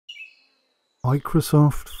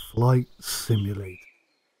Microsoft Flight Simulator.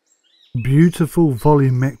 Beautiful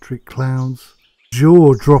volumetric clouds,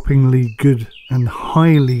 jaw-droppingly good and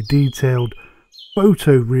highly detailed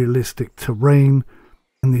photorealistic terrain,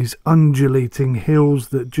 and these undulating hills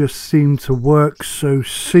that just seem to work so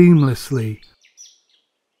seamlessly.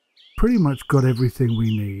 Pretty much got everything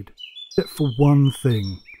we need, except for one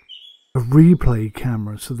thing: a replay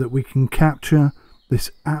camera so that we can capture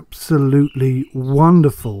this absolutely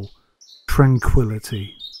wonderful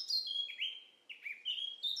tranquility.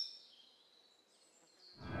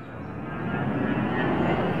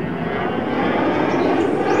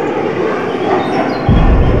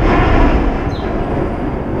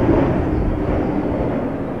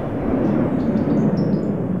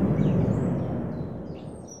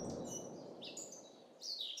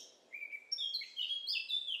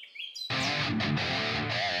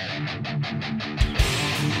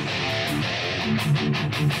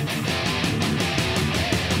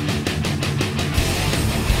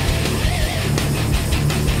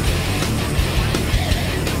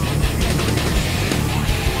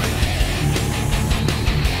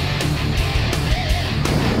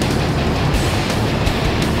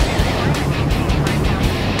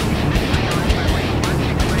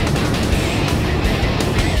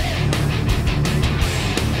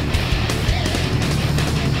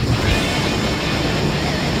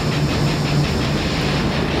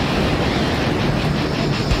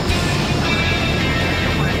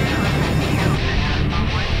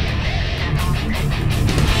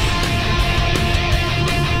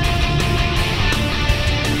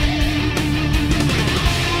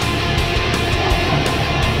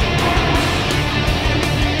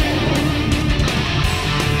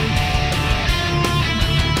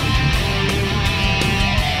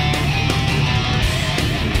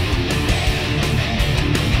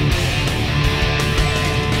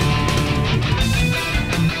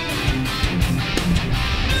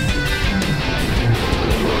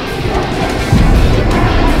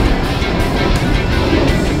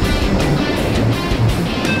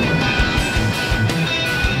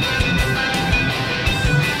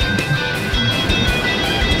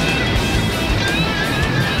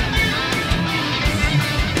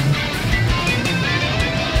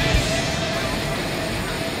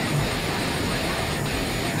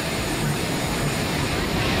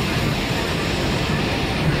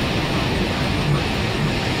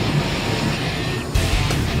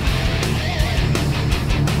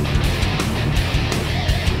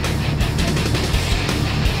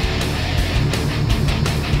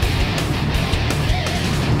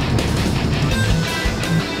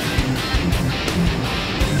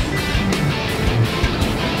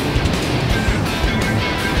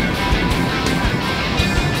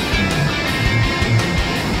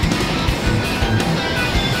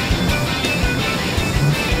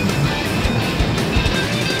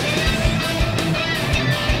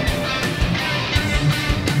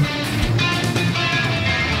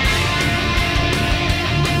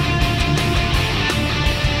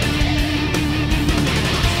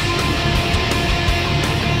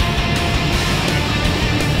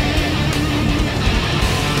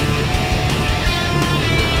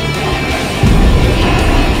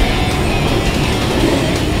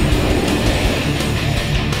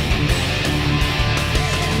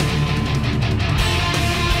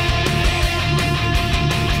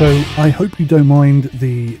 So I hope you don't mind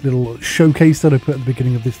the little showcase that I put at the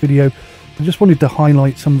beginning of this video. I just wanted to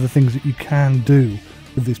highlight some of the things that you can do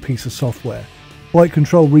with this piece of software. Flight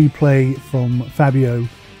Control Replay from Fabio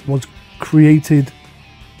was created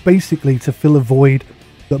basically to fill a void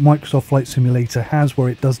that Microsoft Flight Simulator has, where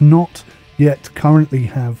it does not yet currently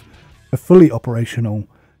have a fully operational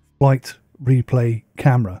flight replay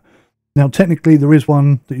camera. Now technically there is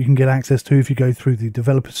one that you can get access to if you go through the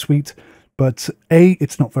developer suite, but A,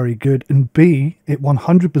 it's not very good, and B, it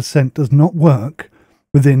 100% does not work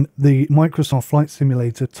within the Microsoft Flight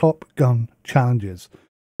Simulator Top Gun challenges.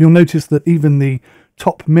 You'll notice that even the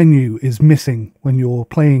top menu is missing when you're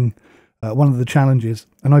playing one of the challenges,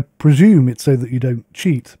 and I presume it's so that you don't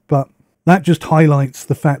cheat, but that just highlights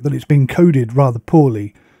the fact that it's been coded rather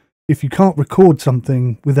poorly. If you can't record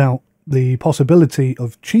something without the possibility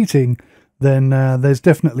of cheating, then there's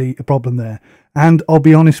definitely a problem there. And I'll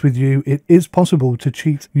be honest with you, it is possible to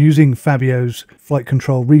cheat using Fabio's Flight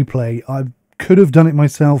Control Replay. I could have done it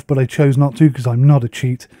myself, but I chose not to because I'm not a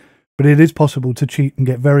cheat. But it is possible to cheat and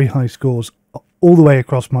get very high scores all the way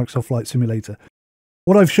across Microsoft Flight Simulator.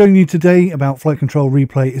 What I've shown you today about Flight Control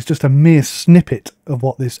Replay is just a mere snippet of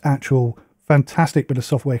what this actual fantastic bit of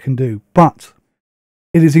software can do. But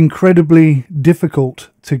it is incredibly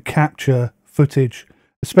difficult to capture footage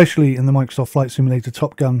especially in the Microsoft Flight Simulator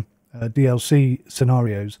Top Gun DLC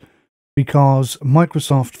scenarios, because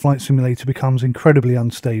Microsoft Flight Simulator becomes incredibly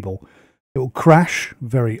unstable. It will crash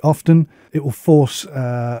very often. It will force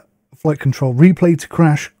Flight Control Replay to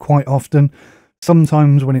crash quite often.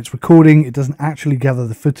 Sometimes when it's recording, it doesn't actually gather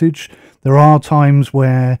the footage. There are times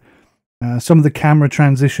where some of the camera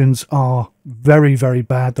transitions are very, very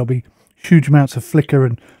bad. There'll be huge amounts of flicker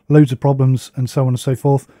and loads of problems and so on and so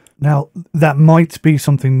forth. Now, that might be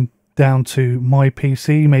something down to my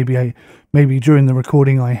PC. Maybe during the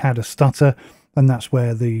recording I had a stutter, and that's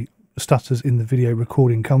where the stutters in the video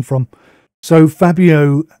recording come from. So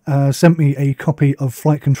Fabio sent me a copy of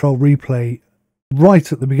Flight Control Replay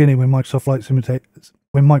right at the beginning when Microsoft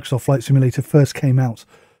Flight Simulator first came out.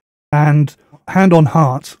 And hand on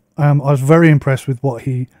heart, I was very impressed with what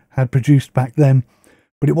he had produced back then,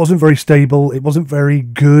 but it wasn't very stable. It wasn't very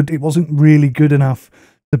good. It wasn't really good enough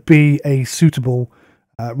to be a suitable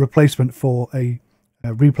replacement for a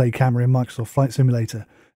replay camera in Microsoft Flight Simulator.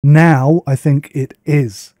 Now, I think it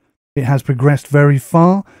is. It has progressed very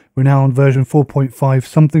far. We're now on version 4.5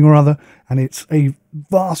 something or other, and it's a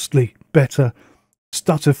vastly better,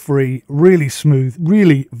 stutter-free, really smooth,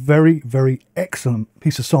 really very, very excellent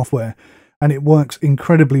piece of software, and it works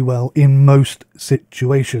incredibly well in most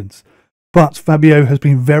situations. But Fabio has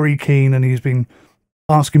been very keen, and he's been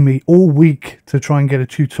asking me all week to try and get a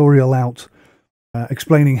tutorial out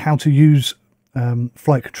explaining how to use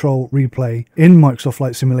Flight Control Replay in Microsoft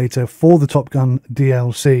Flight Simulator for the Top Gun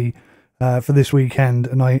DLC for this weekend.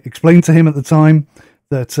 And I explained to him at the time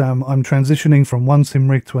that I'm transitioning from one sim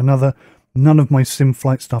rig to another. None of my sim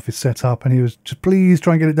flight stuff is set up, and he was just, please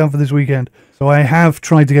try and get it done for this weekend. So I have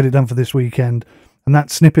tried to get it done for this weekend, and that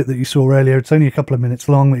snippet that you saw earlier, it's only a couple of minutes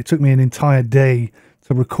long. It took me an entire day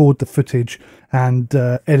to record the footage and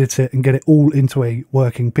edit it and get it all into a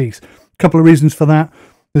working piece. A couple of reasons for that.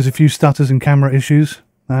 There's a few stutters and camera issues,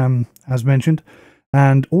 as mentioned,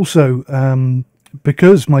 and also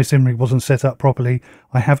because my sim rig wasn't set up properly,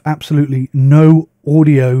 I have absolutely no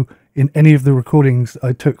audio in any of the recordings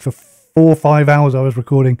I took for 4 or 5 hours I was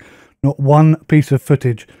recording. Not one piece of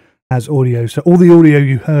footage has audio. So all the audio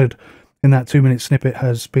you heard in that 2-minute snippet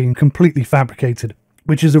has been completely fabricated,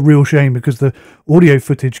 which is a real shame because the audio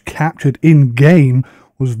footage captured in game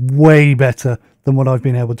was way better than what I've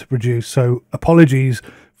been able to produce. So apologies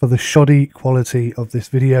for the shoddy quality of this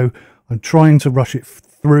video. I'm trying to rush it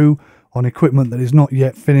through on equipment that is not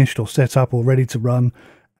yet finished or set up or ready to run,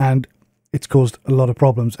 and it's caused a lot of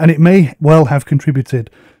problems, and it may well have contributed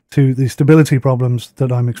to the stability problems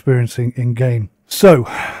that I'm experiencing in game. So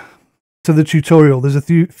to the tutorial, there's a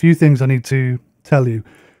few things I need to tell you.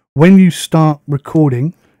 When you start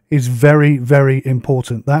recording is very, very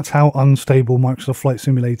important. That's how unstable Microsoft Flight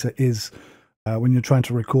Simulator is when you're trying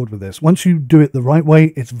to record with this. Once you do it the right way,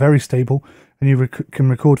 it's very stable, and you can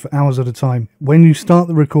record for hours at a time. When you start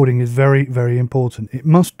the recording is very, very important. It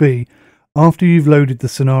must be after you've loaded the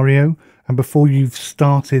scenario and before you've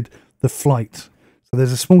started the flight. So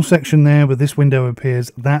there's a small section there where this window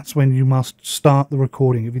appears. That's when you must start the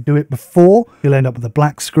recording. If you do it before, you'll end up with a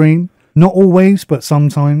black screen. Not always, but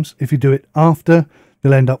sometimes. If you do it after,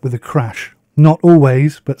 you'll end up with a crash. Not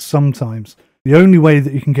always, but sometimes. The only way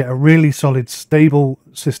that you can get a really solid, stable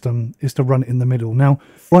system is to run it in the middle. Now,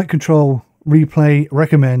 Flight Control Replay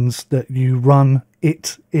recommends that you run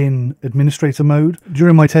it in administrator mode.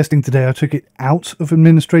 During my testing today, I took it out of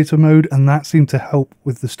administrator mode, and that seemed to help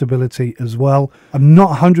with the stability as well. I'm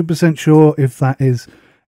not 100% sure if that is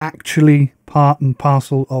actually part and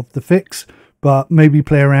parcel of the fix, but maybe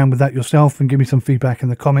play around with that yourself and give me some feedback in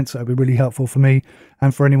the comments. That would be really helpful for me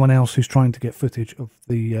and for anyone else who's trying to get footage of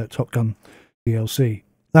the Top Gun DLC.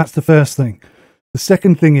 That's the first thing. The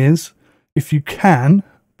second thing is, if you can,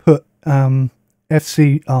 put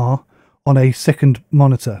FCR on a second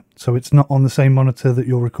monitor, so it's not on the same monitor that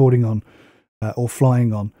you're recording on or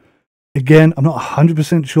flying on. Again, I'm not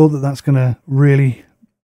 100% sure that that's going to really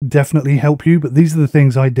definitely help you, but these are the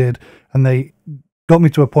things I did, and they got me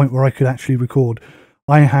to a point where I could actually record.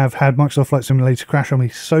 I have had Microsoft Flight Simulator crash on me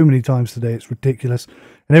so many times today, it's ridiculous.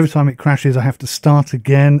 And every time it crashes, I have to start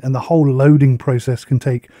again, and the whole loading process can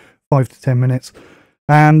take 5 to 10 minutes.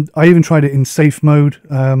 And I even tried it in safe mode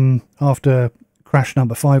after crash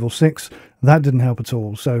number 5 or 6. That didn't help at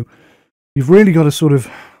all. So you've really got to sort of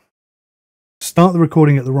start the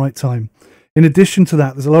recording at the right time. In addition to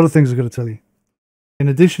that, there's a lot of things I've got to tell you. In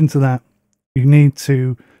addition to that, you need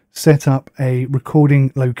to set up a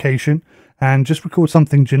recording location and just record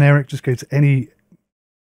something generic. Just go to any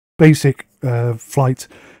basic flight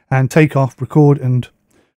and take off, record, and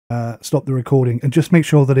stop the recording, and just make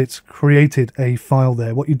sure that it's created a file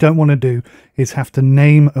there. What you don't want to do is have to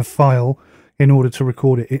name a file in order to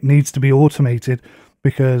record it. It needs to be automated,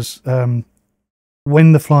 because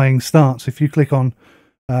when the flying starts, if you click on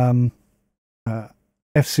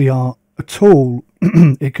FCR at all,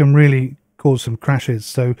 it can really cause some crashes.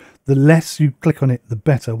 So the less you click on it, the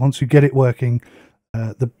better. Once you get it working,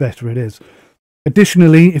 the better it is.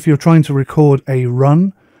 Additionally, if you're trying to record a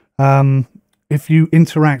run, if you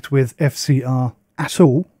interact with FCR at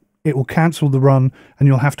all, it will cancel the run and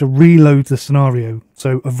you'll have to reload the scenario.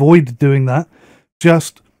 So avoid doing that.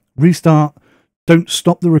 Just restart. Don't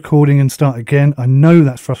stop the recording and start again. I know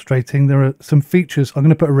that's frustrating. There are some features. I'm going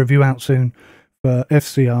to put a review out soon for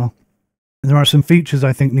FCR. There are some features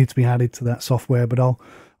I think need to be added to that software, but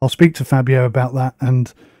I'll speak to Fabio about that,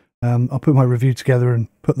 and I'll put my review together and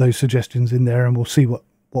put those suggestions in there, and we'll see what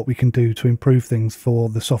we can do to improve things for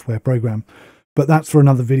the software program. But that's for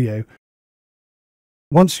another video.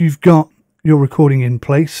 Once you've got your recording in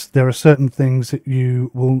place, there are certain things that you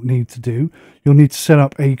will need to do. You'll need to set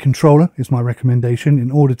up a controller, is my recommendation, in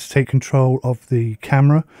order to take control of the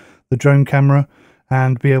camera, the drone camera,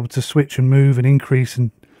 and be able to switch and move and increase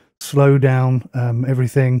and slow down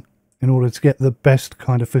everything in order to get the best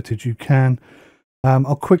kind of footage you can.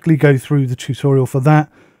 I'll quickly go through the tutorial for that.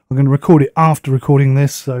 I'm going to record it after recording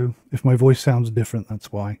this, so if my voice sounds different,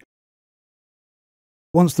 that's why.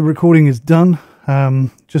 Once the recording is done,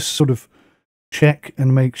 just sort of check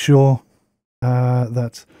and make sure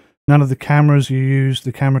that none of the cameras you use,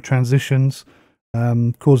 the camera transitions,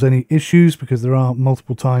 cause any issues, because there are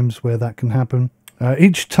multiple times where that can happen.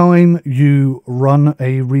 Each time you run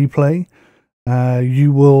a replay,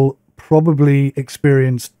 you will probably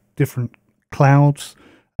experience different clouds,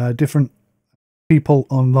 different people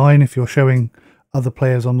online. If you're showing other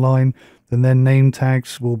players online, then their name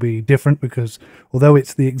tags will be different, because although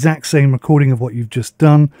it's the exact same recording of what you've just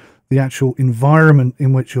done, the actual environment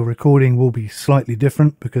in which you're recording will be slightly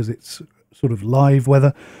different, because it's sort of live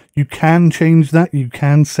weather. You can change that. You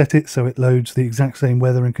can set it so it loads the exact same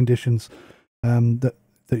weather and conditions that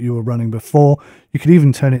you were running before. You could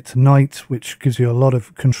even turn it to night, which gives you a lot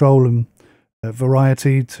of control and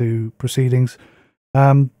variety to proceedings.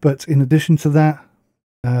 But in addition to that,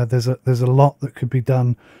 there's a lot that could be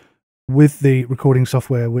done with the recording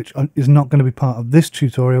software, which is not going to be part of this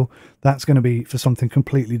tutorial. That's going to be for something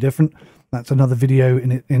completely different. That's another video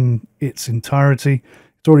in its entirety.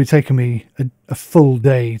 It's already taken me a full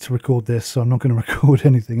day to record this, so I'm not going to record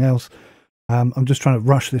anything else. I'm just trying to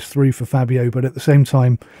rush this through for Fabio, but at the same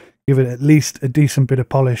time give it at least a decent bit of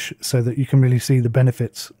polish so that you can really see the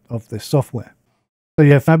benefits of this software. So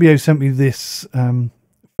yeah, Fabio sent me this.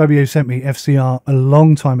 Fabio sent me FCR a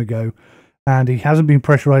long time ago, and he hasn't been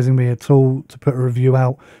pressurizing me at all to put a review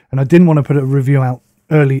out. And I didn't want to put a review out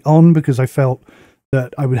early on, because I felt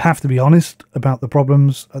that I would have to be honest about the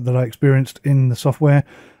problems that I experienced in the software.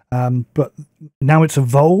 But now it's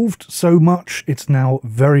evolved so much, it's now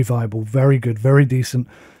very viable, very good, very decent.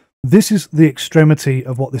 This is the extremity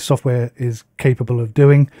of what this software is capable of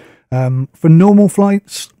doing. For normal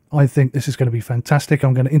flights, I think this is going to be fantastic.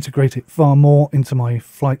 I'm going to integrate it far more into my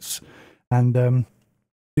flights and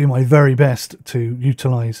do my very best to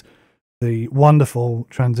utilize the wonderful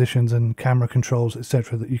transitions and camera controls,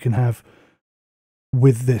 etc., that you can have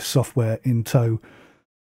with this software in tow.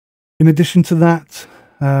 In addition to that,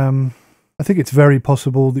 I think it's very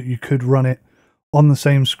possible that you could run it on the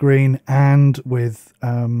same screen and with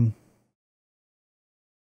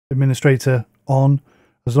administrator on,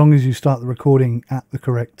 as long as you start the recording at the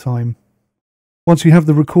correct time. Once you have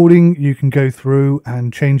the recording, you can go through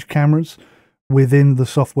and change cameras within the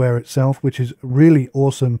software itself, which is really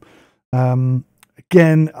awesome.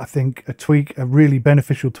 Again, I think a really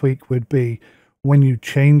beneficial tweak would be when you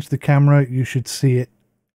change the camera, you should see it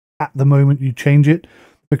at the moment you change it,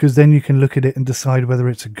 because then you can look at it and decide whether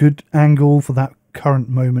it's a good angle for that current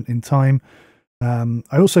moment in time.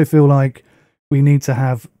 I also feel like we need to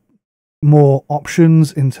have more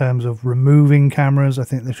options in terms of removing cameras. I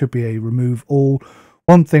think there should be a remove all.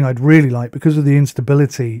 One thing I'd really like, because of the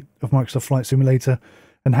instability of Microsoft Flight Simulator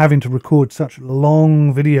and having to record such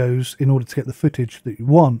long videos in order to get the footage that you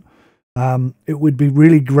want, it would be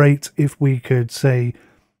really great if we could say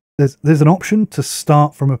there's an option to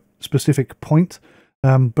start from a specific point,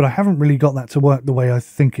 but I haven't really got that to work the way I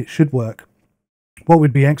think it should work. What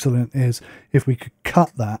would be excellent is if we could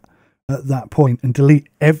cut that at that point and delete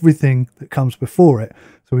everything that comes before it.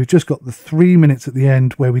 So we've just got the 3 minutes at the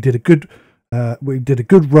end where we did a good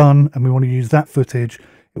run and we want to use that footage.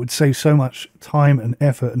 It would save so much time and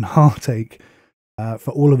effort and heartache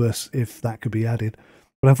for all of us if that could be added.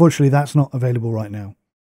 But unfortunately, that's not available right now.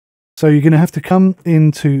 So you're going to have to come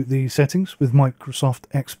into the settings with Microsoft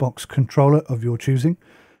Xbox controller of your choosing.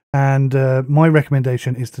 And my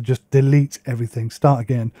recommendation is to just delete everything, start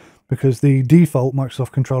again, because the default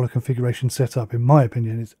Microsoft controller configuration setup, in my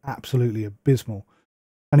opinion, is absolutely abysmal.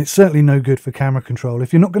 And it's certainly no good for camera control.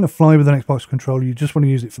 If you're not going to fly with an Xbox controller, you just want to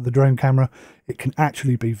use it for the drone camera, it can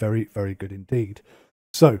actually be very, very good indeed.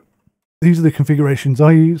 So these are the configurations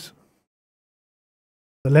I use.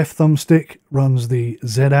 The left thumbstick runs the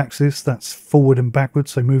Z-axis, that's forward and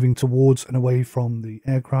backwards, so moving towards and away from the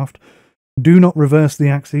aircraft. Do not reverse the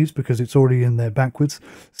axes because it's already in there backwards.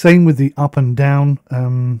 Same with the up and down,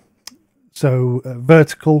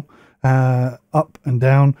 vertical, up and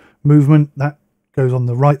down movement, that goes on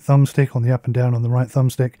the right thumbstick, on the up and down on the right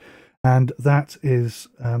thumbstick, and that is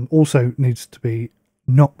also needs to be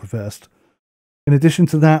not reversed. In addition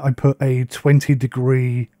to that, I put a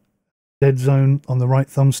 20-degree dead zone on the right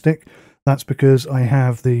thumbstick. That's because I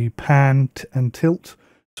have the pan and tilt,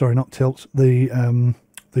 sorry, not tilt, the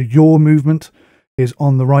yaw movement is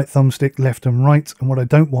on the right thumbstick, left and right, and what I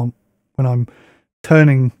don't want when I'm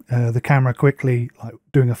turning the camera quickly, like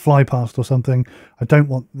doing a fly past or something, I don't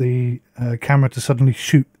want the camera to suddenly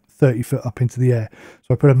shoot 30 foot up into the air.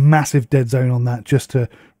 So I put a massive dead zone on that just to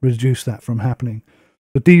reduce that from happening.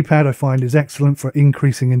 The D-pad I find is excellent for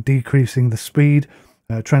increasing and decreasing the speed,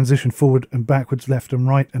 transition forward and backwards, left and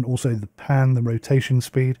right, and also the pan, the rotation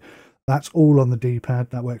speed. That's all on the D-pad.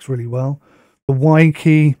 That works really well. The Y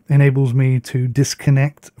key enables me to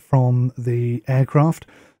disconnect from the aircraft.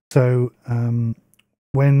 So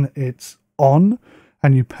when it's on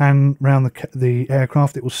and you pan around the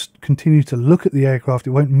aircraft, it will continue to look at the aircraft.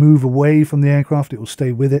 It won't move away from the aircraft. It will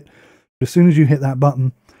stay with it. But as soon as you hit that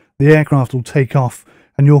button, the aircraft will take off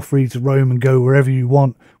and you're free to roam and go wherever you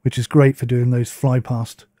want, which is great for doing those fly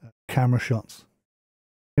past camera shots.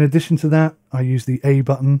 In addition to that, I use the A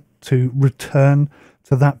button to return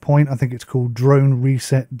to that point. I think it's called drone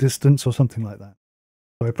reset distance or something like that.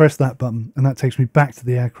 So I press that button and that takes me back to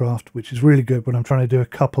the aircraft, which is really good when I'm trying to do a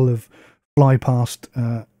couple of fly past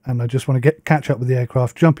and I just want to catch up with the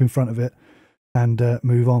aircraft, jump in front of it and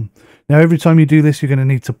move on. Now every time you do this, you're going to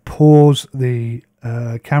need to pause the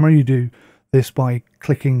camera. You do this by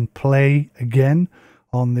clicking play again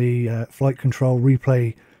on the flight control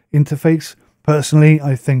replay interface. Personally,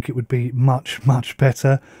 I think it would be much, much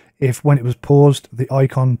better if when it was paused, the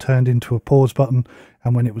icon turned into a pause button,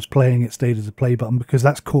 and when it was playing, it stayed as a play button, because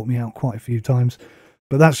that's caught me out quite a few times.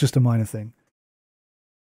 But that's just a minor thing.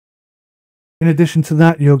 In addition to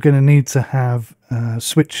that, you're going to need to have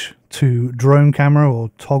switch to drone camera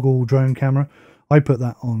or toggle drone camera. I put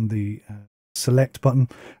that on the select button,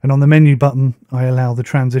 and on the menu button I allow the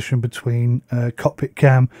transition between cockpit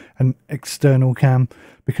cam and external cam,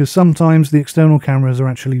 because sometimes the external cameras are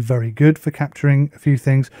actually very good for capturing a few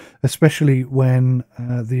things, especially when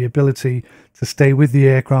the ability to stay with the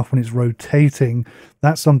aircraft when it's rotating.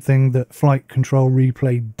 That's something that Flight Control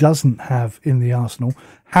Replay doesn't have in the arsenal.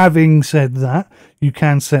 Having said that, you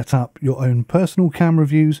can set up your own personal camera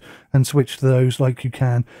views and switch to those like you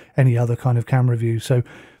can any other kind of camera view. So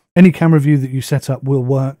any camera view that you set up will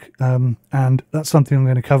work, and that's something I'm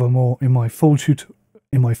going to cover more in my full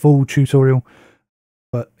tutorial,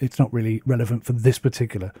 but it's not really relevant for this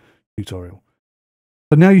particular tutorial.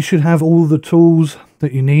 So now you should have all the tools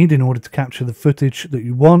that you need in order to capture the footage that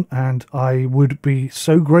you want, and I would be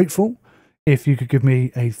so grateful if you could give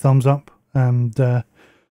me a thumbs up and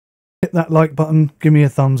hit that like button, give me a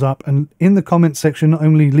thumbs up, and in the comment section not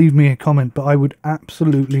only leave me a comment, but I would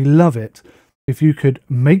absolutely love it if you could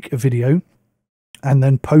make a video and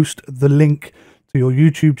then post the link to your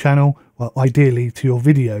YouTube channel, well, ideally to your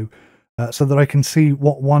video, so that I can see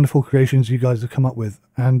what wonderful creations you guys have come up with,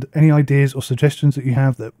 and any ideas or suggestions that you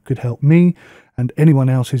have that could help me and anyone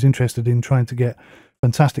else who's interested in trying to get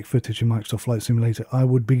fantastic footage in Microsoft Flight Simulator. I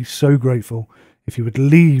would be so grateful if you would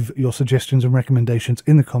leave your suggestions and recommendations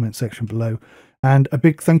in the comment section below. And a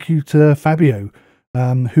big thank you to Fabio,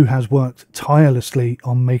 who has worked tirelessly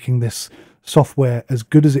on making this software as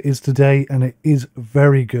good as it is today, and it is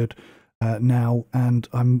very good now, and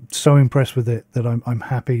I'm so impressed with it that I'm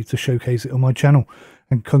happy to showcase it on my channel.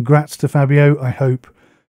 And congrats to Fabio. I hope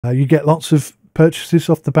you get lots of purchases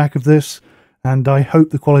off the back of this, and I hope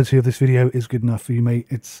the quality of this video is good enough for you, mate.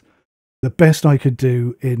 It's the best I could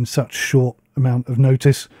do in such short amount of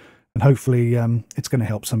notice, and hopefully it's going to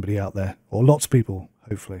help somebody out there, or lots of people,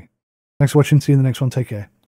 hopefully. Thanks for watching. See you in the next one. Take care.